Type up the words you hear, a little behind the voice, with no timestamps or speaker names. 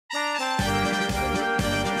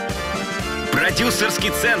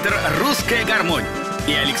Продюсерский центр «Русская гармонь»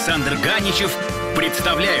 и Александр Ганичев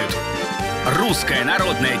представляют Русская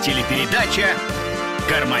народная телепередача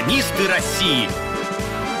 «Гармонисты России».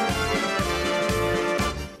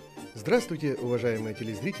 Здравствуйте, уважаемые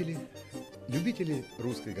телезрители, любители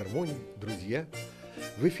русской гармонии, друзья.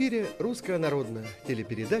 В эфире Русская народная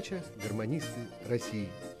телепередача «Гармонисты России».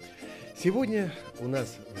 Сегодня у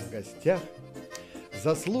нас в гостях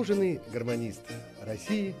заслуженный гармонист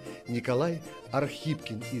России Николай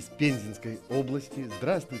Архипкин из Пензенской области.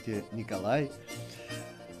 Здравствуйте, Николай.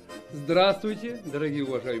 Здравствуйте, дорогие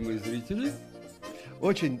уважаемые зрители.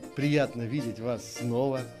 Очень приятно видеть вас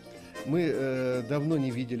снова. Мы давно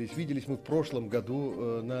не виделись. Виделись мы в прошлом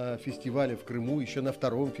году на фестивале в Крыму, еще на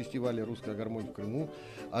втором фестивале «Русская гармонь» в Крыму,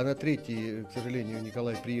 а на третий, к сожалению,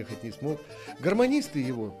 Николай приехать не смог. Гармонисты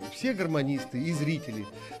его, все гармонисты и зрители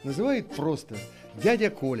называют просто «дядя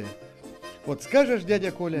Коля». Вот скажешь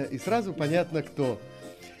 «дядя Коля» и сразу понятно кто.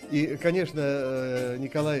 И, конечно,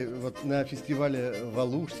 Николай вот на фестивале в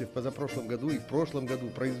Алуште в позапрошлом году и в прошлом году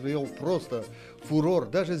произвел просто фурор.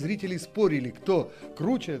 Даже зрители спорили, кто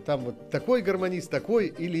круче, там вот такой гармонист, такой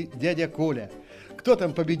или дядя Коля. Кто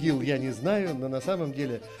там победил, я не знаю, но на самом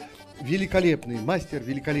деле великолепный мастер,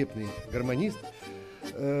 великолепный гармонист.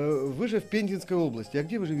 Вы же в Пензенской области. А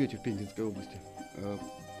где вы живете в Пензенской области?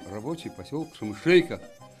 Рабочий поселок Шамшейка.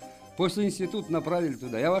 После института направили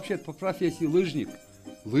туда. Я вообще по профессии лыжник.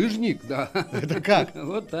 Лыжник? Да. Это как?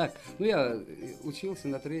 Вот так. Ну, я учился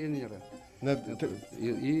на тренера.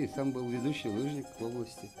 И сам был ведущий лыжник в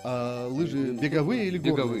области. А лыжи беговые или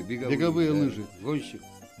горные? Беговые лыжи. Гонщик.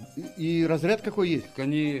 И разряд какой есть?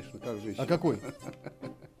 Конечно, как же еще. А какой?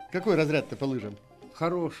 Какой разряд-то по лыжам?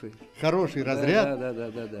 Хороший. Хороший разряд?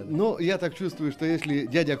 Да. Но я так чувствую, что если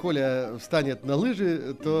дядя Коля встанет на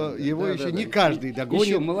лыжи, то его еще не каждый догонит.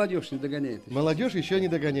 Еще молодежь не догоняет. Молодежь еще не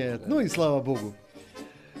догоняет. Ну и слава богу.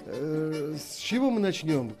 С чего мы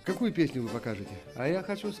начнем? Какую песню вы покажете? А я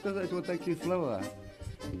хочу сказать вот такие слова.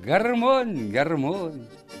 Гармонь, гармонь,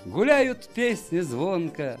 гуляют песни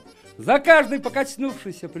звонко, за каждой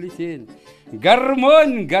покачнувшейся плетень.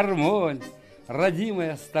 Гармонь, гармонь,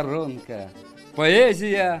 родимая сторонка,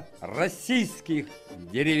 поэзия российских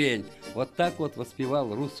деревень. Вот так вот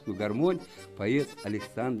воспевал русскую гармонь поэт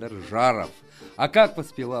Александр Жаров. А как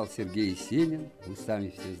воспевал Сергей Есенин, вы сами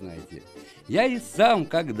все знаете. Я и сам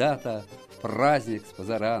когда-то в праздник с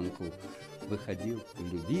позаранку выходил к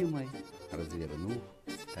любимой, развернув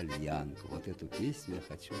тальянку. Вот эту песню я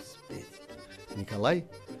хочу спеть. Николай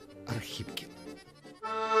Архипкин.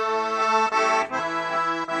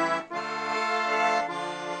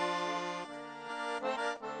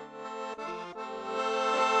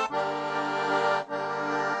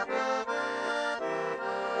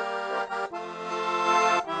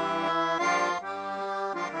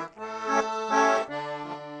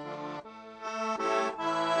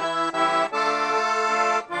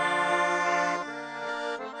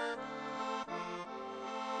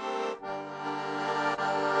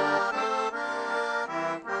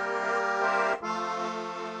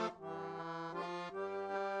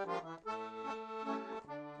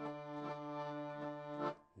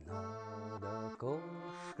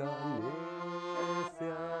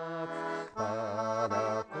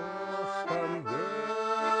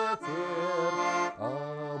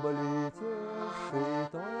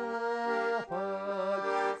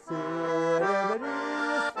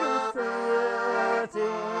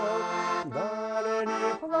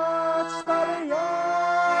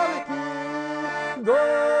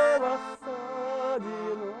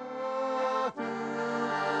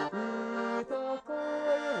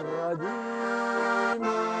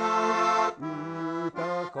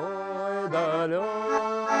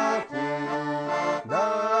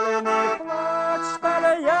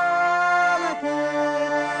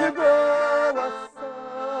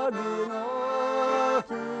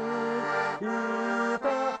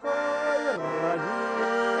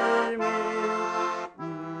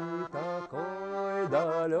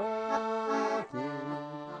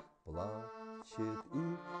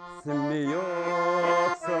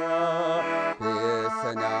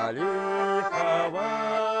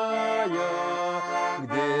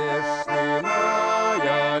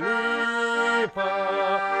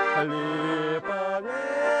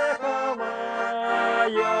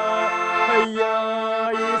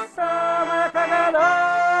 Я и сам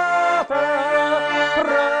когда-то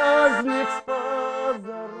праздник с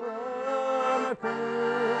позаранку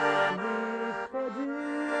выходил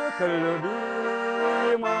к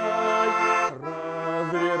любимой,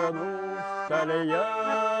 развернув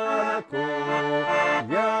тальянку.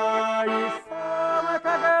 Я и сам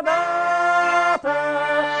когда-то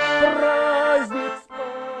праздник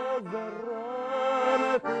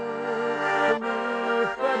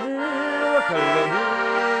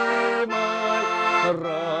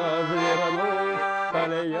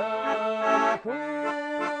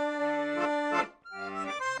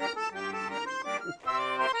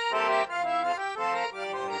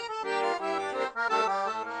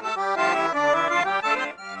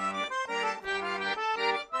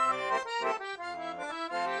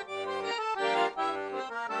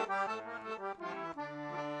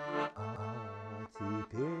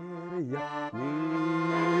Теперь я,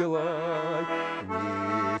 милой,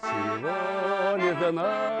 ничего не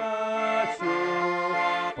значу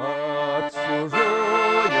под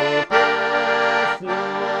чужую песню,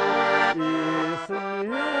 и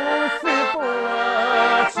смеюсь, и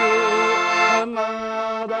плачу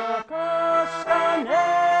над окошком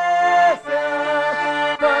месяц,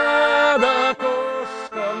 под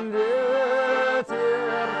окошком ветер,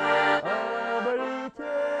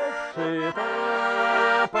 облетевший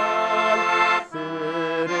тополь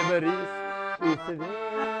серебрист и светел.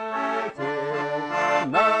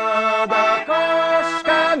 Над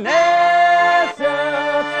окошком месяц,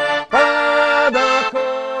 под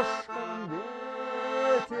окошком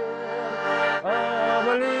ветер,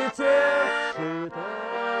 облетевший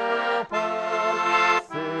тополь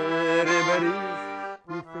серебрист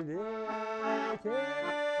и светел.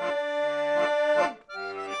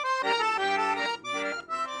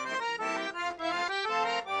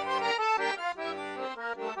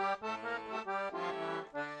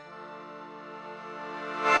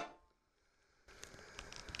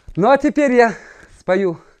 Ну а теперь я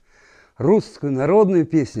спою русскую народную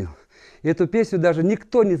песню. Эту песню даже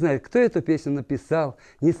никто не знает, кто эту песню написал,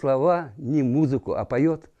 ни слова, ни музыку, а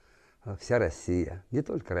поет вся Россия, не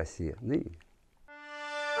только Россия, но и...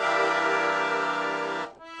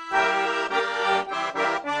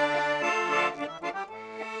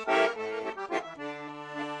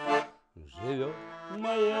 Живет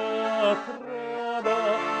моя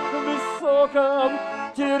отрада в высоком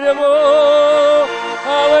терему,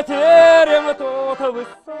 а вот терем тот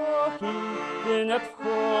высокий, и нет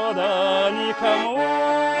входа никому.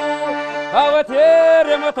 А вот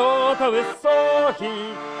терем тот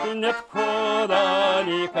высокий, и нет входа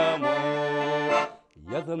никому.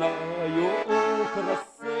 Я знаю, у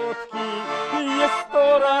красотки есть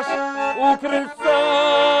сторож у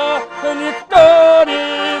крыльца, никто не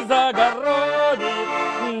загородит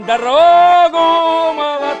дорогу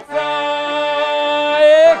молодца.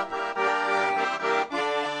 Эх!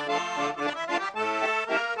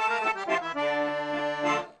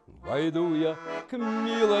 Войду я к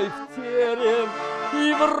милой в терем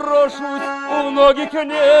и брошусь у ноги к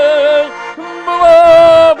ней.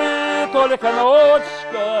 Была бы только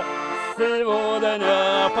ночка,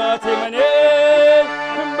 сегодня потемней.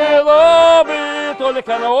 Была бы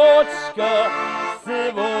только ночка,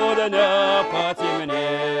 сегодня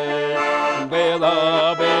потемней.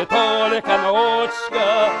 Была бы только ночка,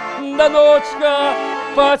 да ночка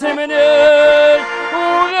потемней.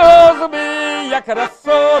 Увез бы я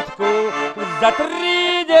красотку за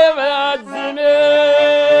 3-9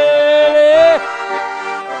 земель.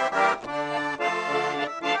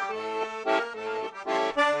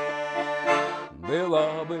 Была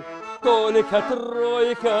бы только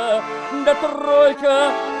тройка, да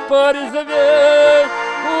тройка порезвей.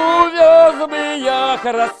 Увез бы я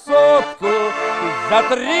красотку за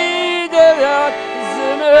 3-9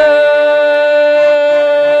 земель.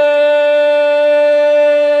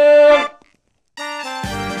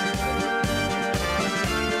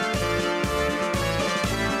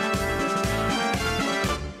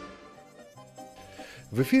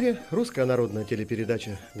 В эфире Русская Народная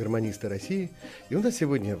Телепередача «Гармонисты России». И у нас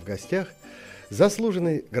сегодня в гостях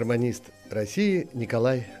заслуженный гармонист России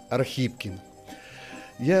Николай Архипкин.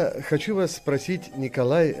 Я хочу вас спросить,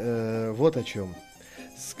 Николай, вот о чем.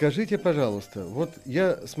 Скажите, пожалуйста, вот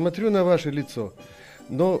я смотрю на ваше лицо,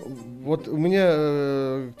 но вот у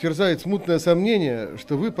меня терзает смутное сомнение,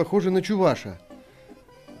 что вы похожи на чуваша.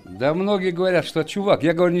 Да многие говорят, что чувак.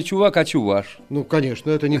 Я говорю не чувак, а чуваш. Ну, конечно,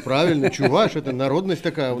 это неправильно. Чуваш, это народность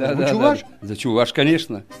такая. Да, Вы чуваш? Да, чуваш,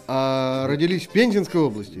 конечно. А родились в Пензенской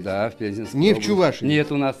области? Да, в Пензенской Не области. в Чувашии?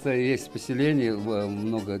 Нет, у нас есть поселение,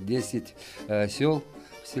 много, 10 сел,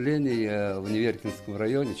 поселений в Неверкинском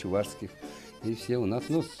районе, чувашских. И все у нас,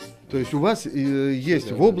 ну... То есть у вас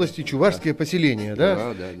есть в области чувашские поселения, да?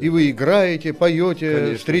 Да, да. И вы играете, поете,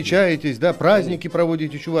 Конечно, встречаетесь, да? Праздники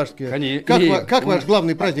проводите чувашские. Конечно. Как ваш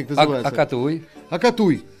главный праздник называется? Акатуй.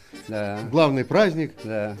 Акатуй. Да. Главный праздник.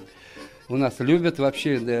 Да. У нас любят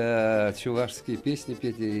вообще чувашские песни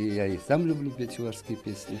петь, и я и сам люблю петь чувашские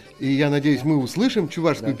песни. И я надеюсь, мы услышим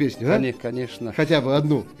чувашскую песню, да? Конечно. Хотя бы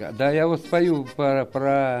одну. Да, я вот спою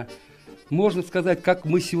про... Можно сказать, как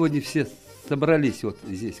мы сегодня все собрались вот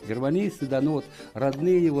здесь гармонисты, да, ну вот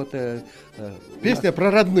родные вот. Песня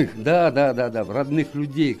про родных. Да, родных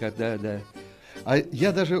людей, когда, да. А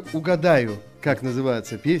я даже угадаю, как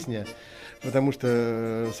называется песня, потому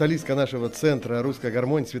что солистка нашего центра «Русская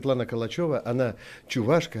гармонь» Светлана Калачева, она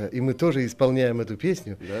чувашка, и мы тоже исполняем эту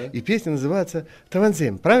песню. Да. И песня называется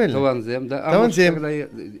 «Таванзем», правильно? «Таванзем», да. «Таванзем».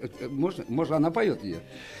 Может, она поет ее?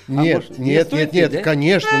 Нет, да?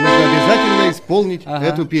 Конечно, нужно обязательно исполнить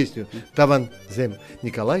эту песню. «Таванзем».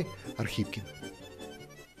 Николай Архипкин.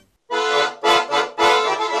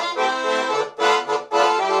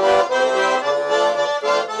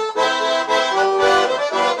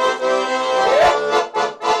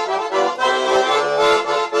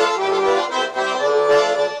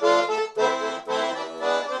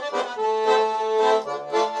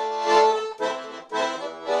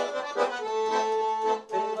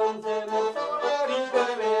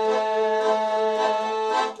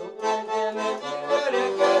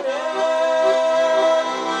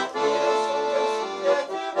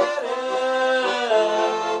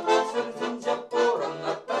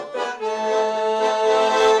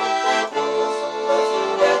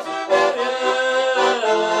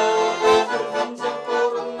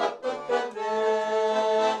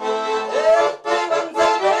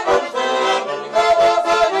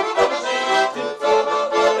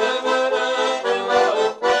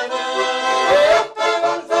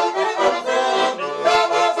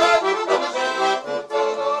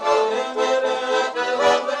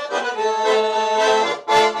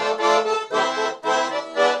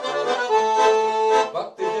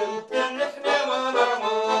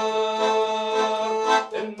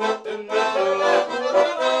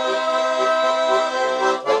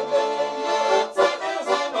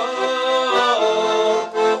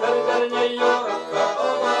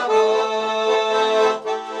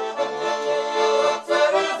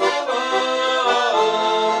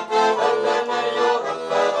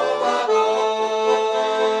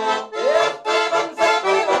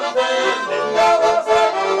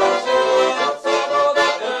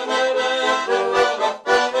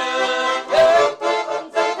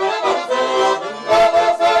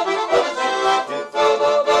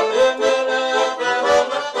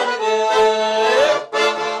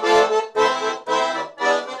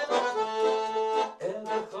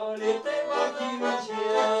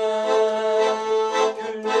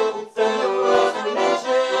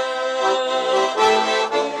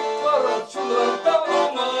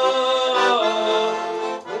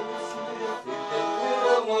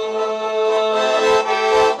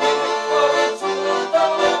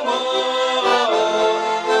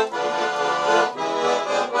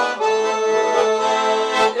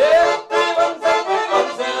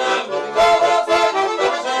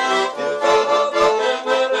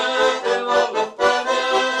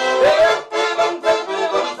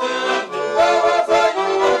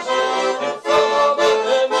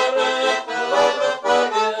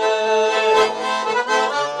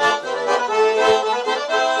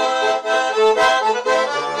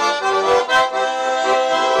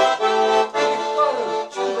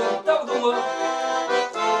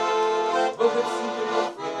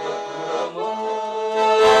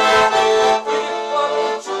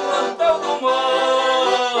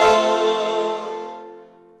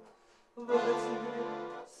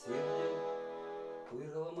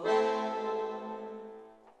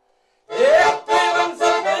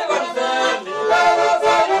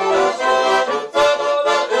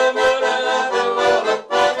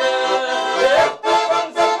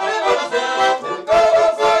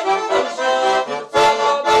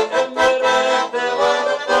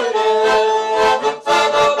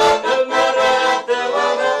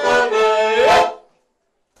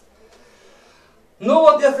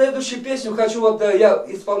 Следующую песню хочу, вот я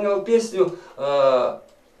исполнял песню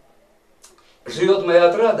 «Живет моя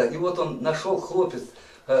отрада», и вот он нашел, хлопец,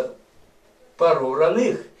 пару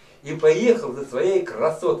вороных и поехал за своей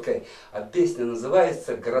красоткой. А песня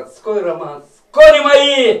называется «Городской романс». Кони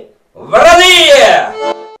мои вороные!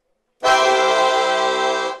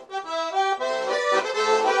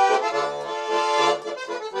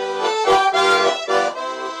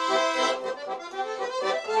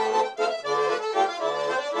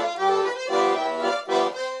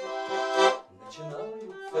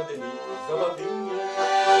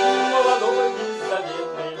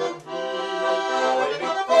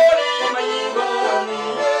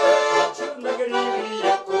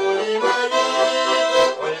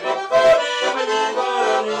 Ой, вы кони мои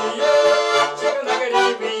вороные,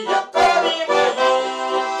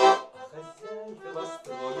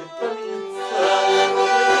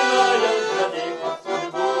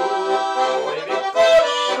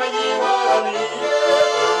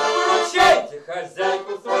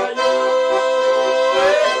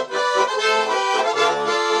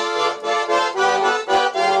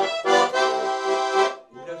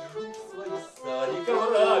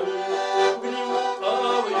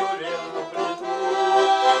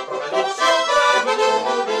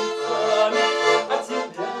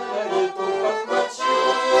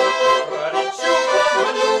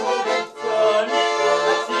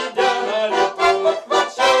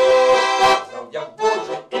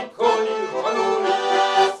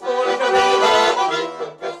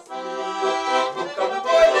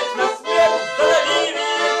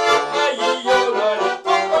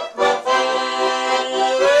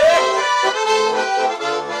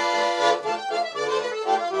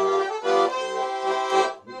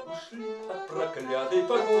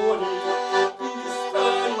 коли,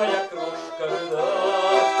 перестань, моя крошка,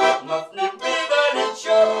 рыдать. Нас не выдали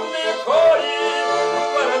черные коли,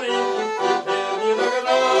 воронынки теперь не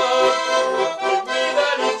догнать. Нас не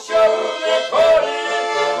выдали черные коли,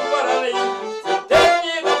 воронынки теперь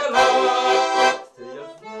не догнать. Все я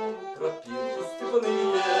знаю тропинки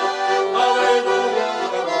степные, а войду я в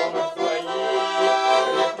хоромы свои.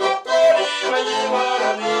 Коли мои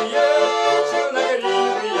вороные,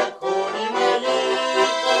 черногривые коли мои.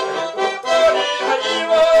 Коли мои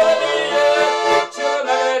вороные,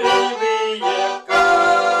 черногривые коли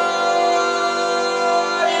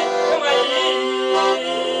мои.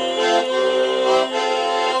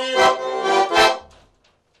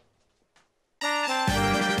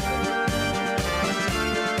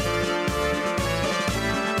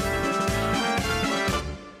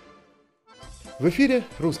 В эфире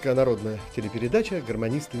Русская Народная Телепередача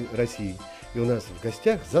 «Гармонисты России». И у нас в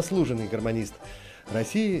гостях заслуженный гармонист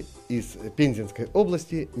России из Пензенской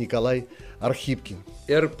области Николай Архипкин.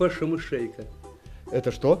 РП Шамышейка.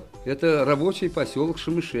 Это что? Это рабочий поселок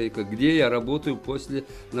Шамышейка, где я работаю после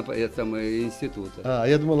института. А,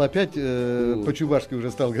 я думал, опять по-чувашски уже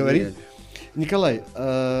стал говорить. Нет. Николай,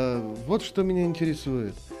 вот что меня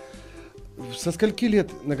интересует. Со скольки лет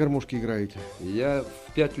на гармошке играете? Я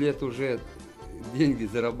в 5 лет уже деньги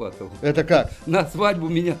зарабатывал. Это как? На свадьбу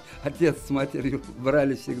меня отец с матерью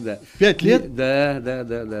брали всегда. 5 лет?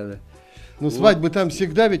 Да. Ну, свадьбы там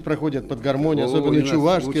всегда ведь проходят под гармонию, особенно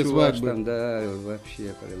чувашские свадьбы. Там, да,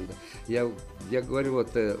 вообще прям, да. Я говорю,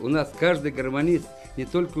 вот у нас каждый гармонист не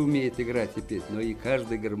только умеет играть и петь, но и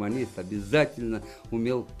каждый гармонист обязательно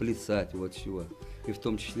умел плясать, вот чего. И в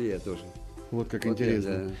том числе я тоже. Вот как Вот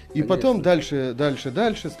интересно. да, И конечно. потом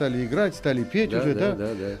дальше стали играть, стали петь уже, да? Да.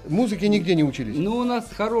 Музыке нигде не учились? Ну, у нас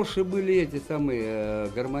хорошие были эти самые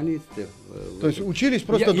гармонисты. То есть учились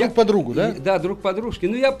просто друг по другу, да? Да, друг по дружке.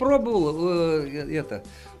 Ну, я пробовал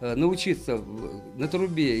научиться на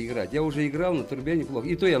трубе играть. Я уже играл на трубе неплохо.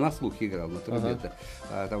 И то я на слух играл на трубе-то.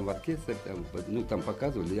 А там в оркестре, там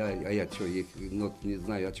показывали, а я что, их нот не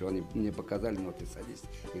знаю, а что они мне показали, ноты садись,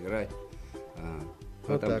 играй.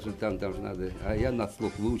 Вот там же надо. А я на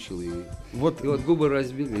слух выучил, и вот губы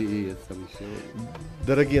разбили, и там все.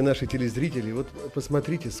 Дорогие наши телезрители, вот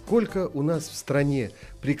посмотрите, сколько у нас в стране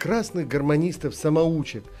прекрасных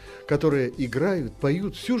гармонистов-самоучек, которые играют,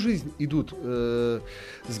 поют, всю жизнь идут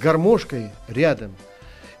с гармошкой рядом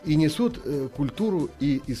и несут культуру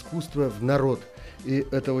и искусство в народ. И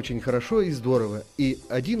это очень хорошо и здорово. И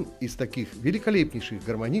один из таких великолепнейших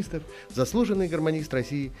гармонистов, заслуженный гармонист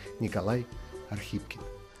России Николай Архипкин.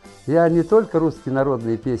 Я не только русские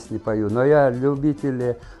народные песни пою, но я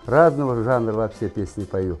любитель разного жанра вообще песни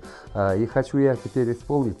пою. И хочу я теперь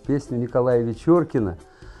исполнить песню Николая Вечеркина.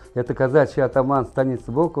 Это казачий атаман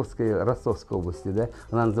станицы Волковской, Ростовской области, да?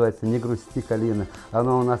 Она называется «Не грусти, калина».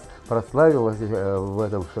 Она у нас прославилась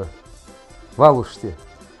в Валуште.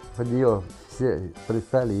 Под нее все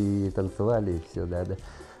плясали и танцевали, и все, да.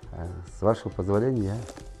 С вашего позволения я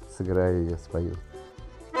сыграю ее, спою.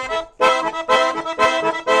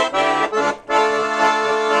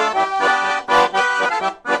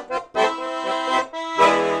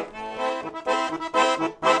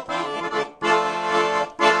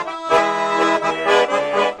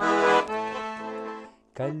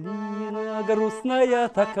 Калина грустная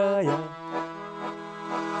такая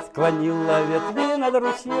склонила ветви над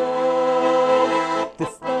ручьем. Ты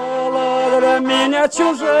стала для меня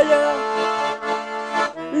чужая,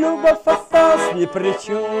 любовь осталась ни при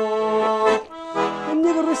чем.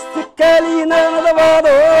 Не грусти, калина, над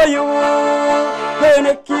водою,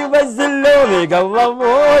 накива зеленой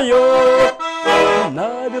головою.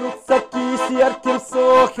 Наберутся кисть ярким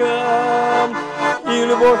соком, и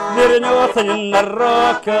любовь вернется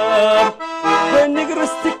ненароком. Не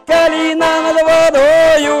грусти, калина, над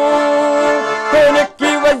водою,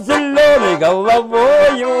 накива зеленой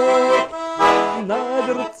головою.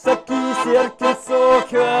 Наберутся кисть ярким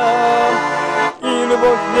соком, и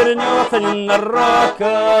любовь вернется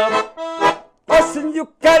ненароком. Осенью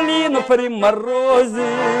калину приморозит,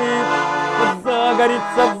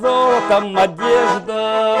 загорится золотом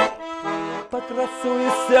одежда.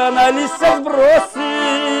 Покрасуйся, на листья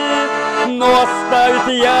сбросит, но оставит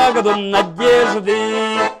ягоду надежды.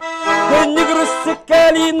 Не грусти,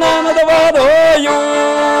 калина, над водою,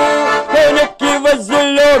 накива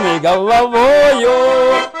зеленой головою.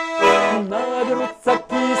 Наберутся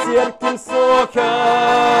кисть ярким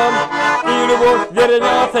соком, и любовь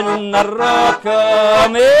вернется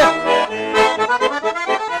ненароком.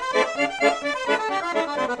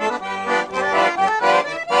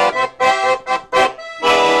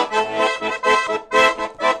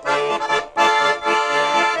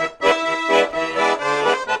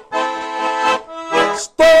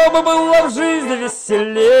 в жизни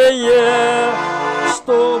веселее,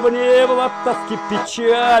 чтоб не было тоски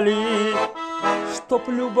печали, чтоб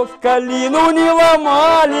любовь калину не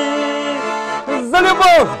ломали. За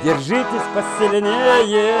любовь держитесь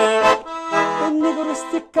посильнее, не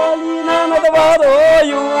грусти, калина над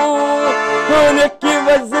водою, не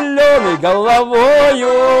кивай зеленой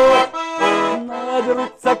головою.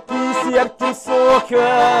 Наберутся кисть ярким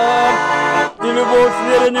соком, и любовь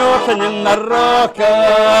вернется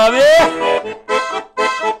ненароком.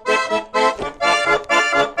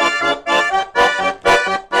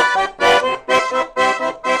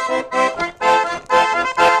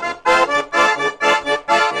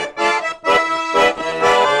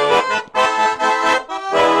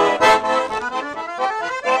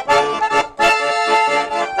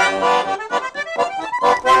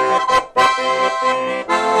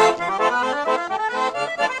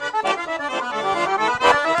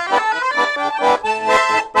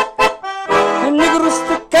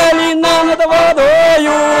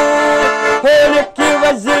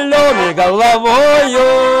 Головою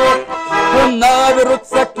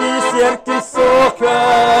наберутся кисть ярким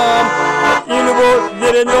соком, и любовь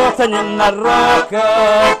вернется ненароком.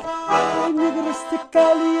 Не грусти,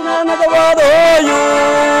 калина над водою,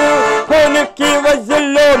 не кивай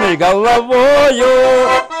зеленой головою.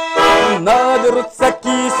 Наберутся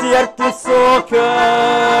кисть ярким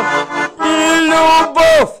соком, и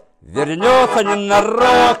любовь вернется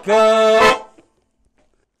ненароком.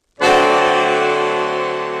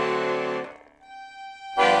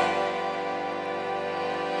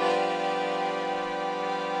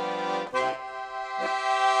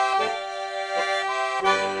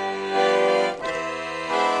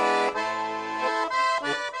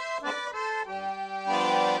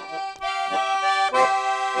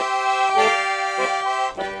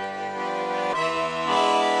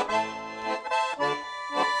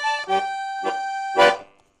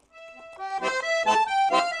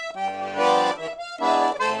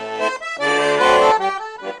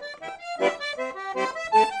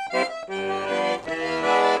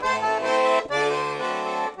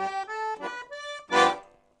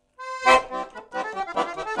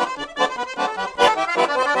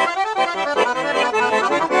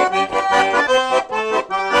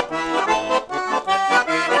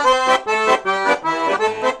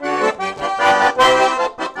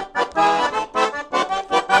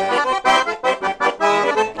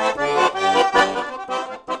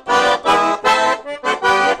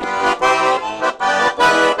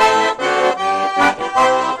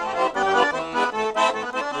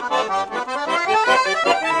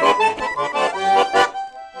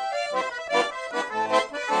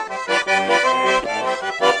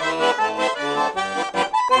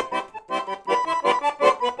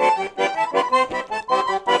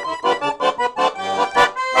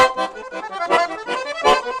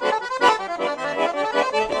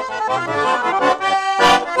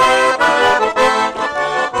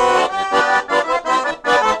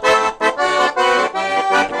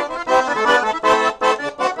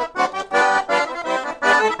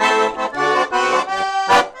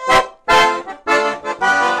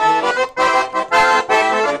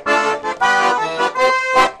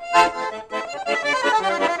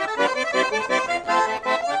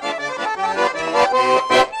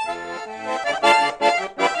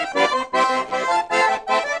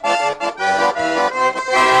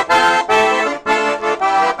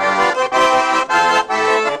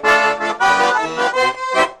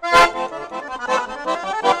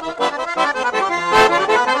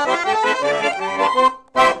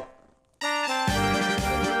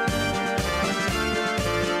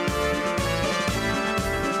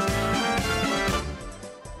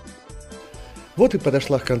 Вот и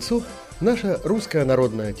подошла к концу наша русская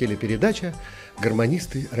народная телепередача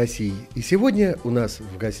 «Гармонисты России». И сегодня у нас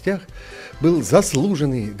в гостях был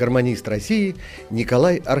заслуженный гармонист России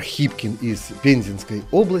Николай Архипкин из Пензенской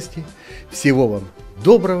области. Всего вам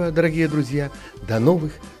доброго, дорогие друзья. До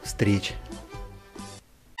новых встреч!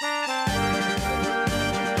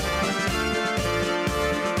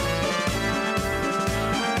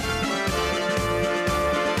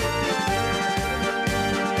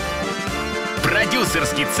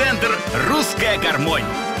 Продюсерский центр «Русская гармонь».